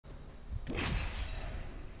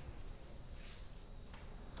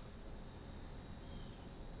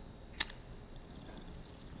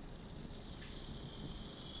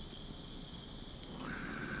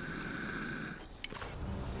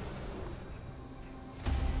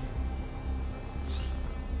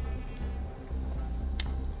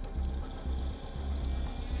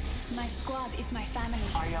My squad is my family.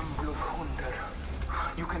 I am Bloodhunter.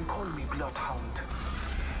 You can call me Bloodhound.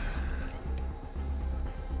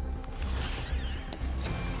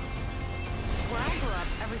 Where I grew up,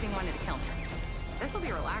 everything wanted to kill me. This will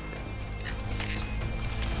be relaxing.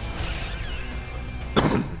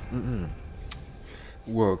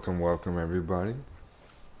 Welcome everybody.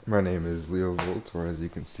 My name is Leo Volt, or as you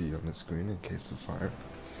can see on the screen in case of fire.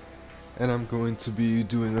 And I'm going to be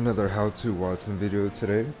doing another how-to Wattson video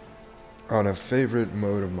today on a favorite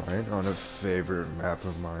mode of mine, on a favorite map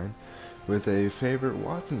of mine, with a favorite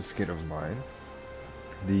Wattson skin of mine,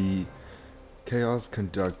 the Chaos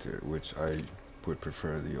Conductor, which I would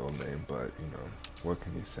prefer the old name, but you know, what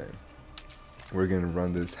can you say? We're gonna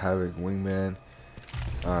run this Havoc Wingman.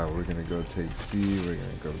 We're gonna go take C, we're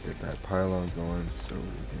gonna go get that pylon going so we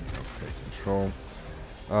can help take control.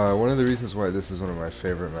 One of the reasons why this is one of my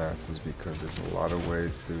favorite maps is because there's a lot of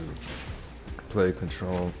ways to play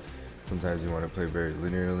control. Sometimes you want to play very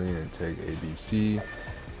linearly and take A, B, C.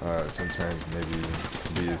 Sometimes maybe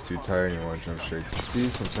B is too tired and you want to jump straight to C.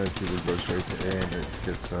 Sometimes people go straight to A and it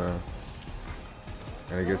gets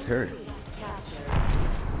hairy.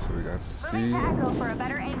 So we got C.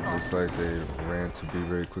 Looks like they ran to B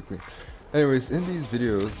very quickly. Anyways, in these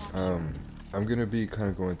videos, I'm gonna be kind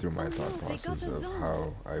of going through my thought process of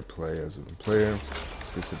how I play as a player,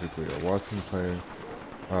 specifically a Wattson player,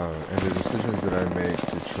 and the decisions that I make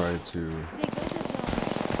to try to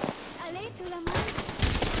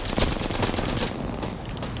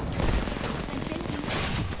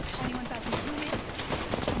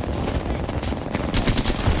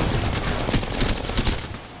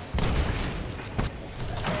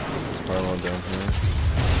pylon down here.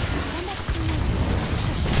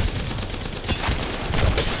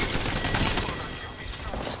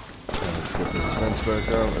 Get this fence back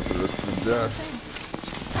up at the risk of death.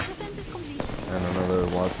 And another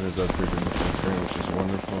Wattson is up here doing the same thing, which is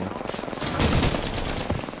wonderful.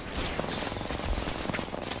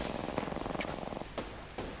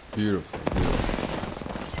 Beautiful, beautiful.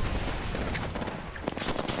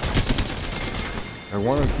 I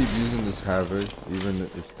want to keep using this Havoc, even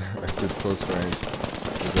if at this close range,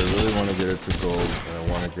 because I really want to get it to gold, and I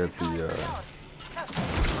want to get the,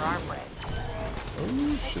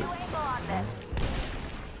 oh shit.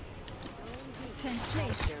 Fence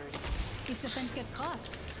placed. If the fence gets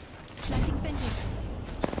crossed, planting fences.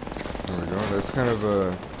 There we go. That's kind of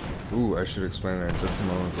a... Ooh, I should explain that in just a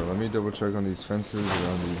moment, but let me double check on these fences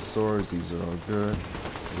around these swords. These are all good.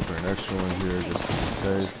 We'll put an extra one here just to be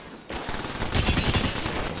safe.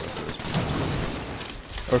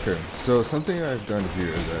 Okay, so something I've done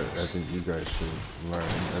here that I think you guys should learn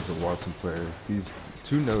as a Wattson player is these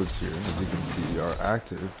two nodes here, as you can see, are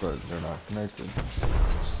active, but they're not connected.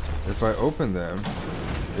 If I open them,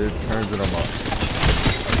 it turns them off.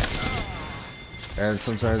 And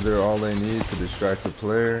sometimes they're all they need to distract a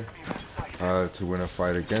player, to win a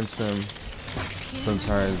fight against them.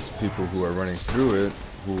 Sometimes people who are running through it,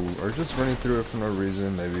 who are just running through it for no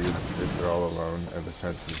reason, maybe if they're all alone and the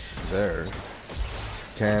fence is there,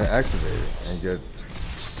 can activate it and get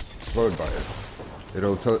slowed by it.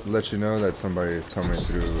 It'll let you know that somebody is coming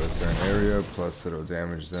through a certain area, plus it'll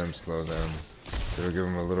damage them, slow them. It'll give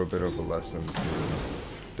them a little bit of a lesson to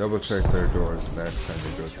double check their doors the next time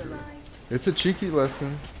they go through. It's a cheeky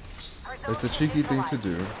lesson. It's a cheeky thing to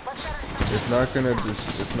do. It's not gonna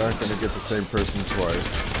get the same person twice.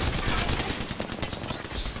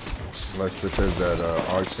 Like such as that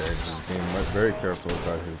Arcade is being very careful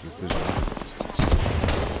about his decisions.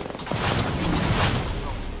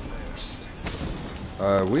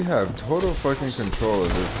 We have total fucking control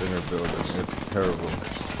of this inner building. It's terrible.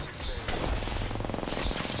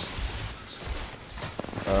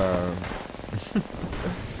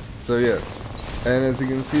 So yes, and as you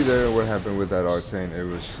can see there, what happened with that Octane,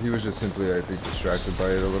 he was just simply, I think, distracted by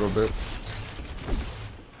it a little bit,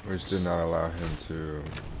 which did not allow him to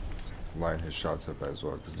line his shots up as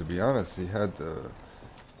well. Because to be honest, he had to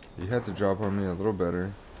drop on me a little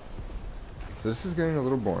better. So this is getting a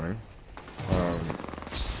little boring.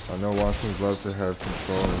 I know Wattsons love to have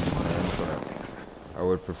control in the end, but I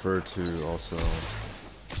would prefer to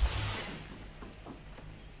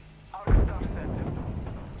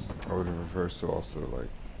also like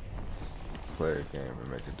play a game and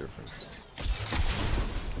make a difference.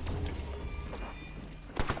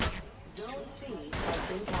 Zone C has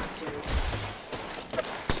been captured.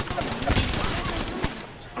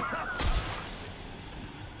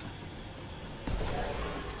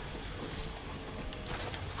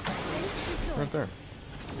 Right there.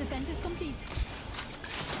 The fence is complete.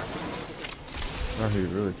 Oh, he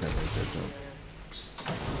really can't make that jump.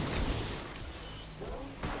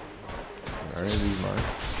 Are any of these mine?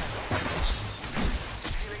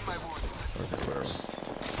 Okay, whatever.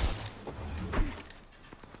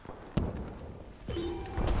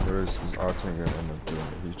 What is his Wattson gonna end up doing?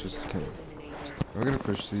 He just can't. I'm gonna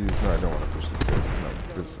push these. No, I don't want to push these guys. No,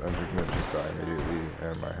 because I'm gonna just die immediately,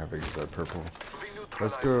 and my Havoc is at purple.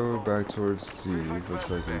 Let's go back towards C. Looks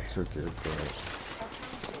like we took it, but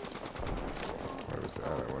where was that?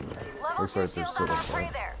 I wonder. Looks like there's still a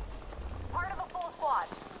fight. Part of a full squad.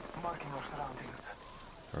 Marking our surroundings.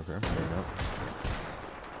 Okay, fair enough.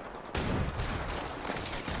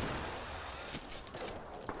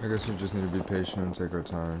 I guess we just need to be patient and take our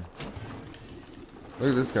time. Look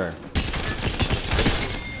at this guy.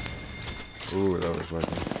 Ooh, that was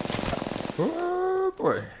lucky. Oh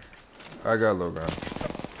boy. I got low ground.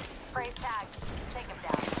 Brave tag. Take him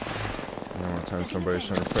down. And one time somebody's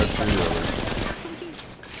trying to press me, you always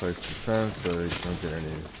place defense so they don't get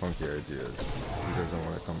any funky ideas. He doesn't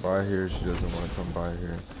want to come by here, she doesn't want to come by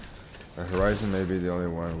here. Horizon may be the only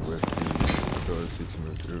one with the ability to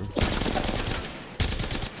move through.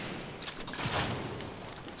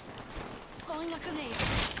 Throwing a grenade.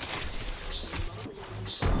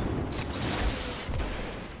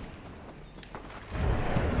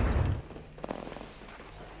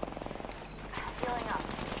 Healing up.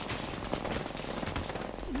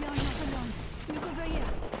 We are not alone. Look over here.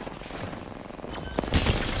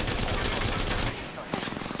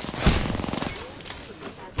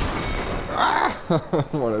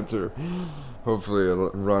 Wanted to hopefully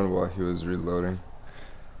run while he was reloading.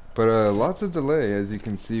 But lots of delay, as you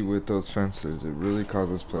can see with those fences. It really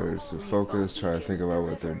causes players to focus, try to think about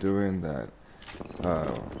what they're doing. That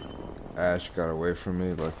Ash got away from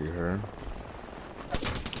me, lucky her.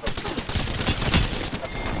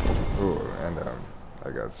 Ooh, and I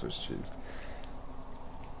got Swiss cheese.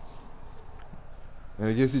 And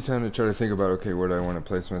it gives you time to try to think about, okay, where do I want to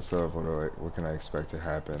place myself? What can I expect to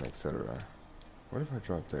happen, etc. What if I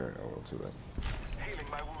drop there? Oh, well, too late.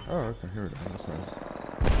 Oh, okay, here we go. That sounds.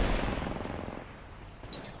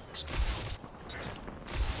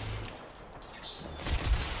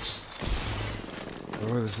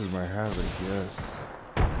 Oh, this is my Havoc, yes.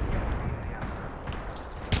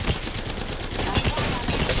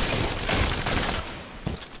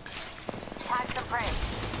 Tag the prey.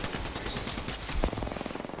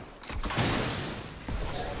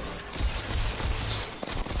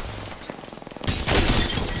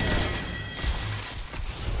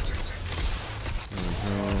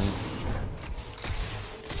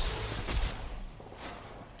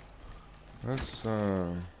 Let's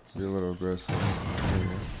be a little aggressive.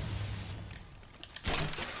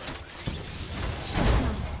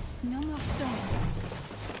 No more stones.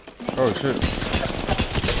 Oh shit.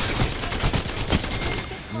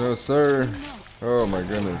 No sir. Oh my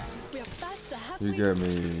goodness. We're past the halfway. You got me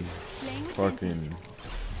Playing with fucking fences.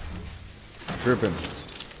 tripping.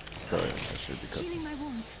 Sorry, I should be cut. Healing my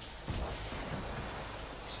wounds.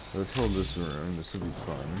 Let's hold this room. This will be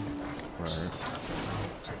fun. Right.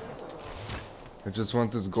 I just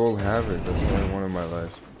want this gold Havoc. That's what I want in my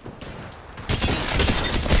life.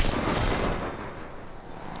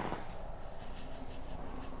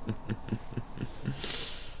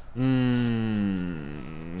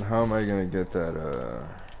 How am I gonna get that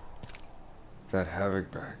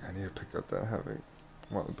Havoc back? I need to pick up that Havoc.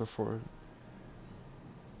 Well, before.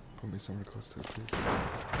 Put me somewhere close to it, please.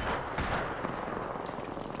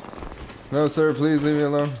 No, sir. Please leave me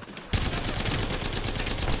alone.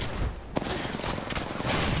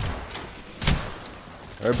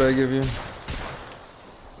 I beg of you.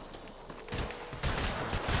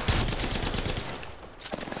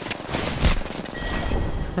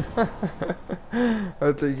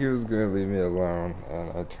 I think he was gonna leave me alone,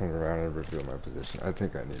 and I turned around and revealed my position. I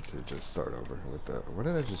think I need to just start over with the. What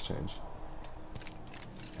did I just change?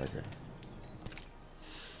 Okay.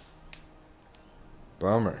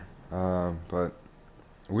 Bummer. But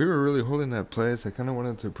we were really holding that place. I kind of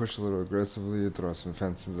wanted to push a little aggressively, throw some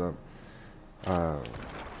fences up.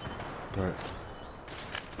 But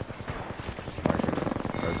my goodness,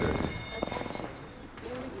 I did.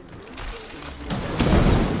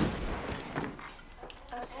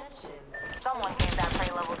 Attention. Someone gave that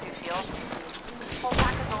prey level 2 shield. Full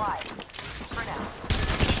pack is alive. For now.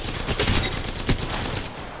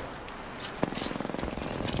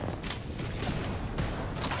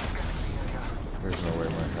 There's no way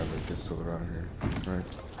my Havoc is still around here, right?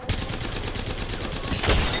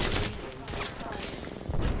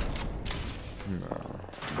 No.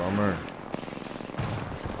 Bummer.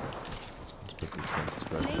 Let's put these fences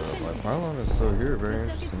back up. My pylon is still here, very The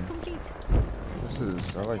circuit's interesting. complete. This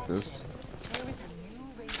is, I like this. There is a new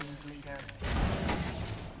ratings leader.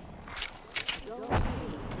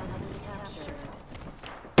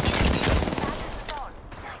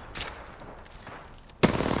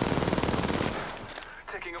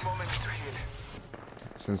 Taking a moment to heal.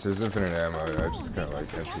 Since there's infinite ammo, I just kind of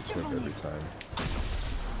like empty clip every time.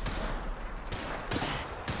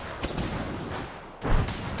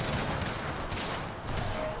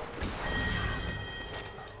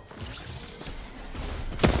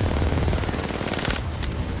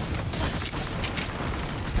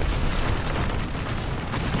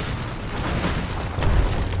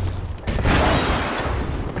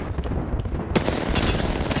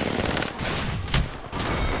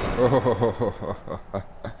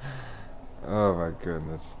 Oh my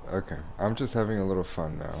goodness. Okay, I'm just having a little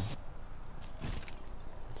fun now.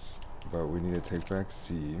 But we need to take back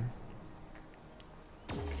C.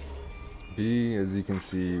 B, as you can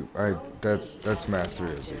see, that's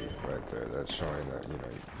mastery of B right there. That's showing that, you know,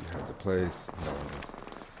 you have the place, no one is,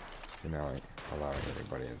 you're now allowing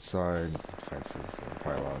anybody inside, fences and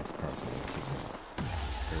pylons constantly keeping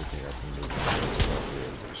everything up and moving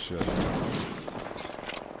as it should.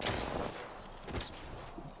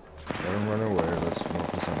 Let him run away. Let's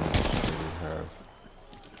focus on the mission that we have.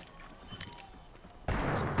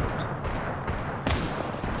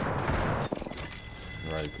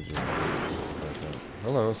 Right, could you?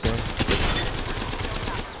 Hello, sir.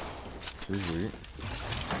 She's weak.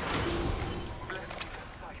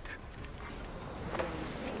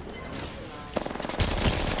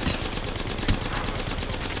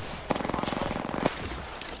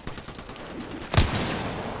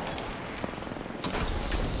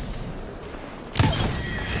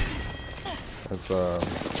 That's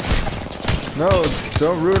no,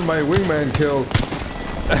 don't ruin my wingman kill.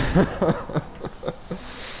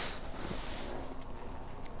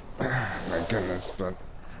 My goodness, but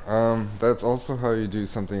that's also how you do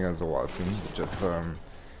something as a Wattson. Just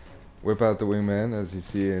whip out the wingman as you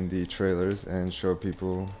see in the trailers and show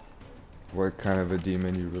people what kind of a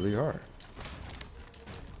demon you really are.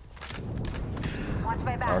 Watch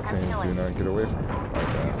my back. I'm Octanes do healing. not get away from you like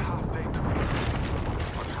that.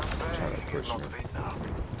 Trying to push you.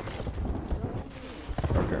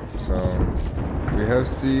 Okay, so we have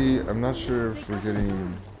C. I'm not sure if we're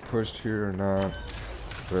getting pushed here or not,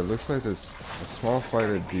 but it looks like there's a small fight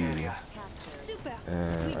at B, Super.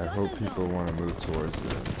 and I hope people want to move towards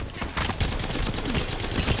it.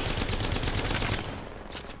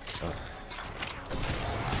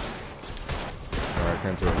 Oh, I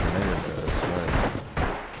can't throw a grenade in there, that's right.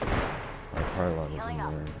 My pylon is in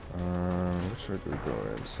there. Where should we go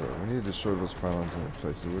in? So we need to destroy those pylons and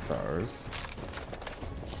replace it with ours.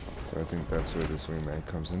 So I think that's where this wingman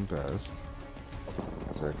comes in best.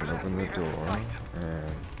 So I can open the door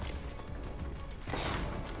and...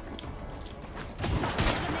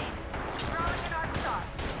 Throwing an arc shot.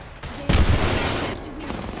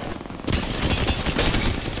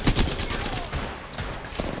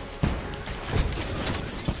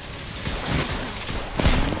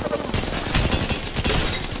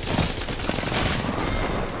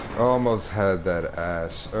 Almost had that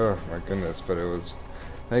ash. Oh my goodness, but it was...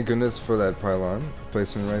 Thank goodness for that pylon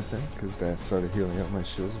placement right there, because that started healing up my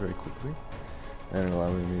shields very quickly and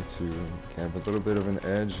allowing me to have a little bit of an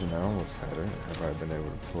edge, and I almost had it. Have I been able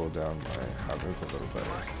to pull down my havoc a little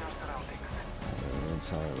better? In the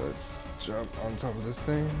meantime, let's jump on top of this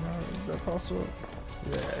thing. Is that possible?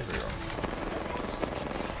 Yeah, here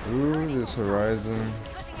we go. Ooh, this horizon.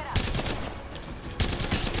 Switching it up.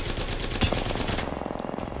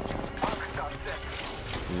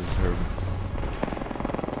 You've heard.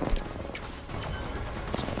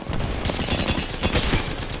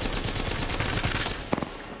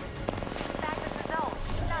 Back to the zone.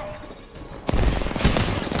 Nice.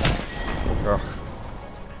 Ugh.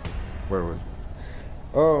 Where was it?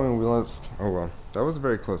 Oh, and we lost. Oh well. That was a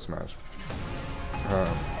very close match.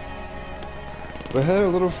 But I had a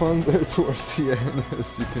little fun there towards the end,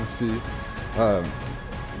 as you can see.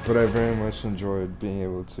 But I very much enjoyed being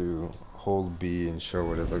able to hold B and show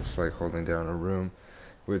what it looks like holding down a room.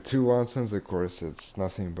 With two Wattsons, of course, it's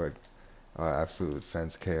nothing but absolute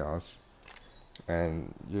fence chaos.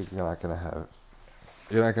 And you're not gonna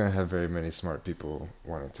have very many smart people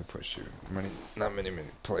wanting to push you. Not many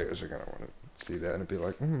players are gonna want to see that and be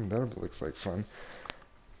like, that looks like fun.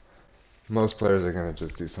 Most players are gonna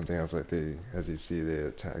just do something else, like as you see, they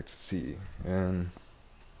attacked C. And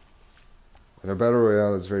in a battle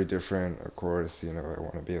royale, it's very different. Of course, you know, I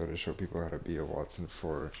want to be able to show people how to be a Wattson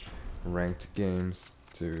for ranked games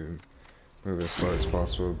to move as far as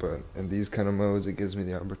possible. But in these kind of modes, it gives me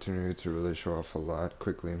the opportunity to really show off a lot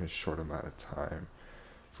quickly in a short amount of time,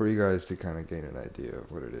 for you guys to kind of gain an idea of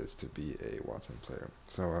what it is to be a Wattson player.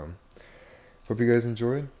 So, hope you guys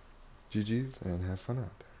enjoyed. GG's and have fun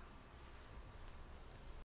out there.